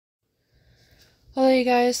Hello, you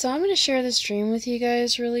guys. So I'm going to share this dream with you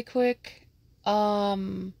guys really quick.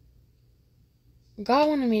 Um, God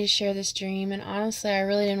wanted me to share this dream, and honestly, I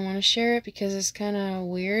really didn't want to share it because it's kind of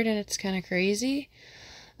weird and it's kind of crazy.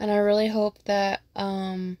 And I really hope that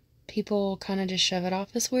people kind of just shove it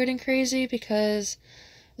off as weird and crazy because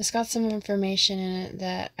it's got some information in it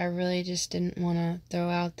that I really just didn't want to throw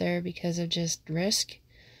out there because of just risk.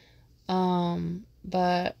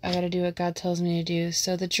 But I gotta do what God tells me to do.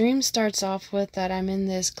 So the dream starts off with that I'm in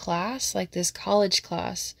this class, like this college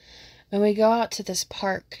class, and we go out to this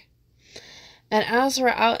park. And as we're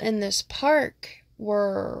out in this park,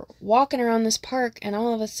 we're walking around this park, and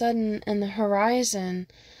all of a sudden, in the horizon,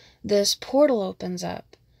 this portal opens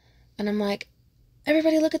up. And I'm like,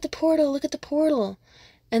 everybody look at the portal, look at the portal.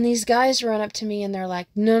 And these guys run up to me and they're like,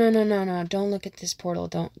 no, no, no, no, no, don't look at this portal.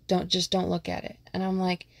 Just don't look at it. And I'm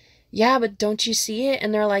like, yeah, but don't you see it?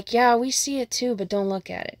 And they're like, yeah, we see it too, but don't look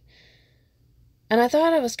at it. And I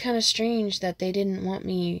thought it was kind of strange that they didn't want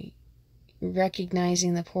me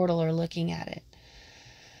recognizing the portal or looking at it.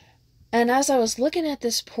 And as I was looking at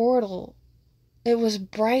this portal, it was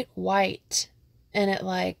bright white. And it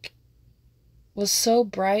was so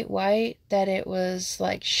bright white that it was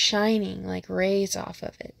like shining like rays off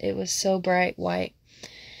of it. It was so bright white.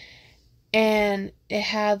 And it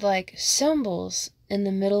had like symbols in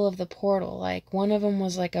the middle of the portal. Like one of them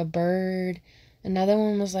was like a bird, another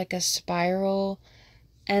one was like a spiral,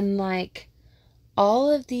 and like all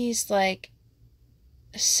of these like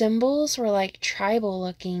symbols were like tribal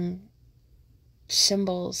looking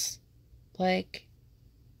symbols. Like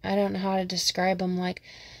I don't know how to describe them. Like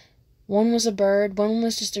one was a bird, one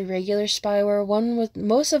was just a regular spiral,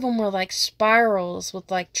 most of them were like spirals with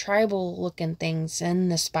like tribal looking things in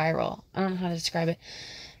the spiral. I don't know how to describe it.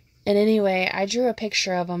 And anyway, I drew a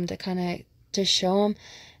picture of them to show them.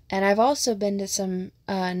 And I've also been to some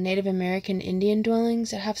Native American Indian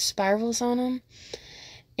dwellings that have spirals on them.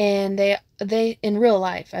 And they in real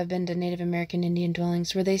life, I've been to Native American Indian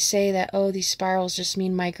dwellings where they say that, oh, these spirals just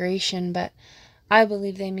mean migration, but I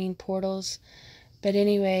believe they mean portals. But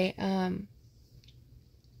anyway,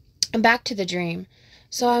 back to the dream.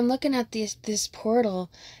 So I'm looking at this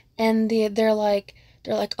portal, and they're like,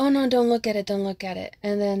 oh no, don't look at it, don't look at it.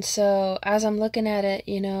 And then so as I'm looking at it,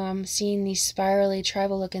 I'm seeing these spirally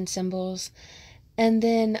tribal looking symbols. And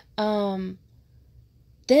then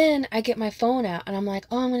I get my phone out and I'm like,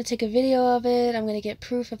 oh, I'm gonna take a video of it. I'm gonna get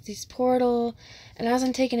proof of this portal. And as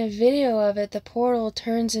I'm taking a video of it, the portal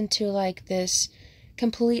turns into like this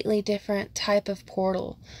completely different type of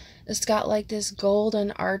portal. It's got like this golden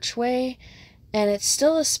archway, and it's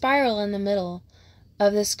still a spiral in the middle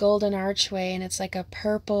of this golden archway, and it's like a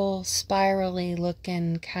purple spirally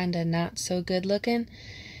looking, kind of not so good looking.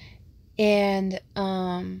 And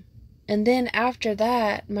then after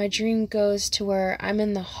that, my dream goes to where I'm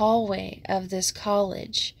in the hallway of this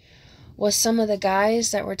college with some of the guys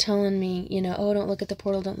that were telling me, oh, don't look at the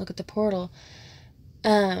portal, don't look at the portal.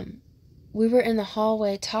 We were in the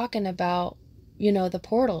hallway talking about, the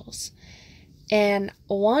portals. And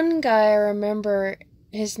one guy, I remember,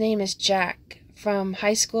 his name is Jack from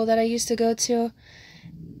high school that I used to go to.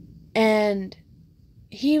 And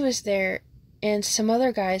he was there, and some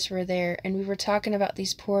other guys were there, and we were talking about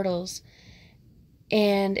these portals.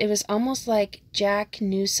 And it was almost like Jack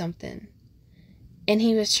knew something. And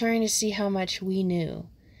he was trying to see how much we knew.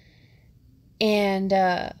 And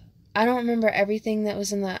I don't remember everything that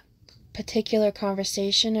was in that particular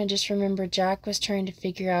conversation. I just remember Jack was trying to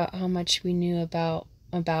figure out how much we knew about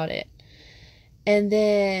it. And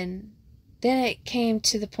then it came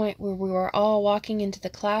to the point where we were all walking into the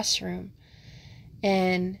classroom.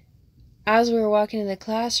 And as we were walking into the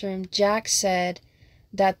classroom, Jack said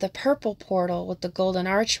that the purple portal with the golden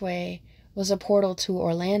archway was a portal to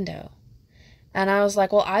Orlando. And I was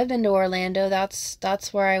like, well, I've been to Orlando.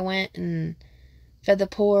 That's where I went and fed the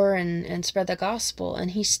poor and spread the gospel.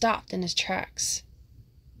 And he stopped in his tracks.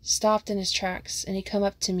 And he come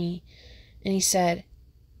up to me and he said,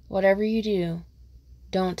 whatever you do,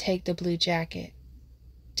 don't take the blue jacket.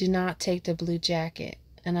 Do not take the blue jacket.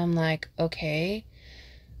 And I'm like, okay.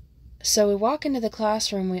 So we walk into the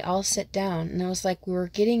classroom, we all sit down, and it was like we were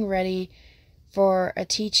getting ready for a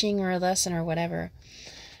teaching or a lesson or whatever.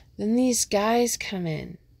 Then these guys come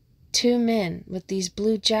in, two men with these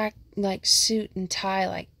blue suit and tie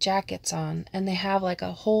like jackets on, and they have like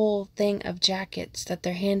a whole thing of jackets that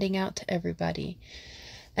they're handing out to everybody.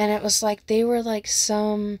 And it was like they were like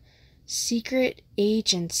some secret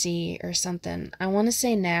agency or something. I want to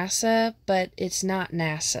say NASA, but it's not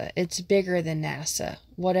NASA. It's bigger than NASA.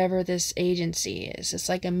 Whatever this agency is. It's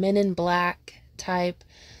like a Men in Black type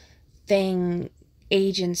thing,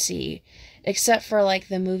 agency. except for like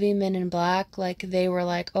the movie Men in Black. Like they were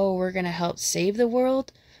like, oh, we're gonna help save the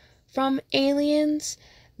world from aliens.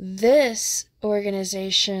 This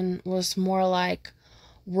organization was more like,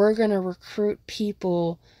 we're gonna recruit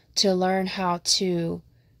people to learn how to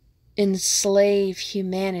enslave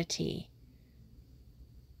humanity.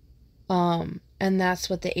 And that's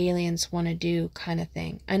what the aliens want to do, kind of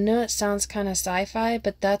thing. I know it sounds kind of sci-fi,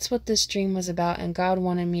 but that's what this dream was about, and God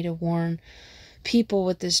wanted me to warn people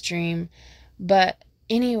with this dream. But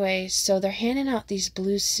anyway, so they're handing out these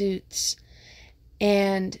blue suits,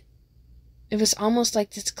 and it was almost like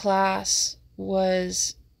this class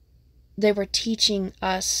was, they were teaching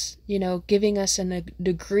us, you know, giving us a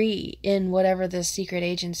degree in whatever the secret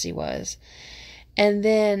agency was. And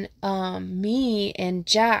then me and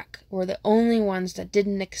Jack were the only ones that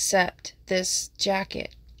didn't accept this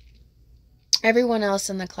jacket. Everyone else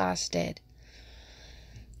in the class did.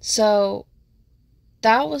 So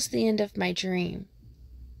that was the end of my dream.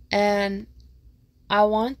 And I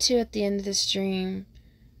want to, at the end of this dream,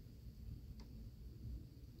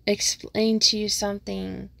 explain to you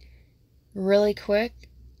something really quick.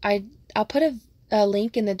 I'll put a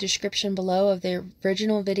link in the description below of the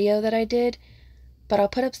original video that I did. But I'll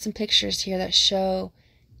put up some pictures here that show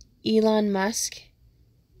Elon Musk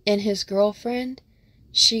and his girlfriend.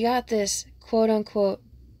 She got this quote-unquote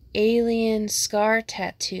alien scar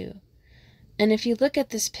tattoo. And if you look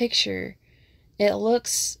at this picture, it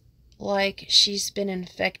looks like she's been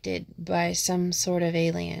infected by some sort of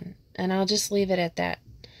alien. And I'll just leave it at that.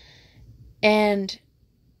 And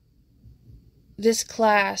this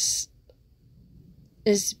class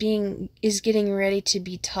is getting ready to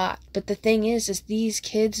be taught. But the thing is these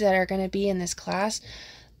kids that are going to be in this class,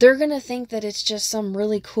 they're going to think that it's just some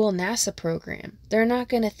really cool NASA program. They're not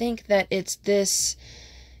going to think that it's this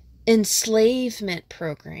enslavement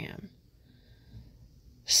program.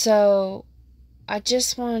 So I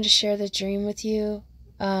just wanted to share the dream with you.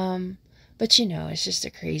 But you know, it's just a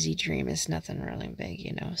crazy dream. It's nothing really big,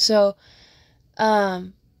 you know. So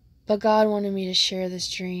but God wanted me to share this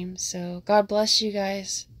dream. So God bless you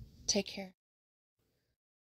guys. Take care.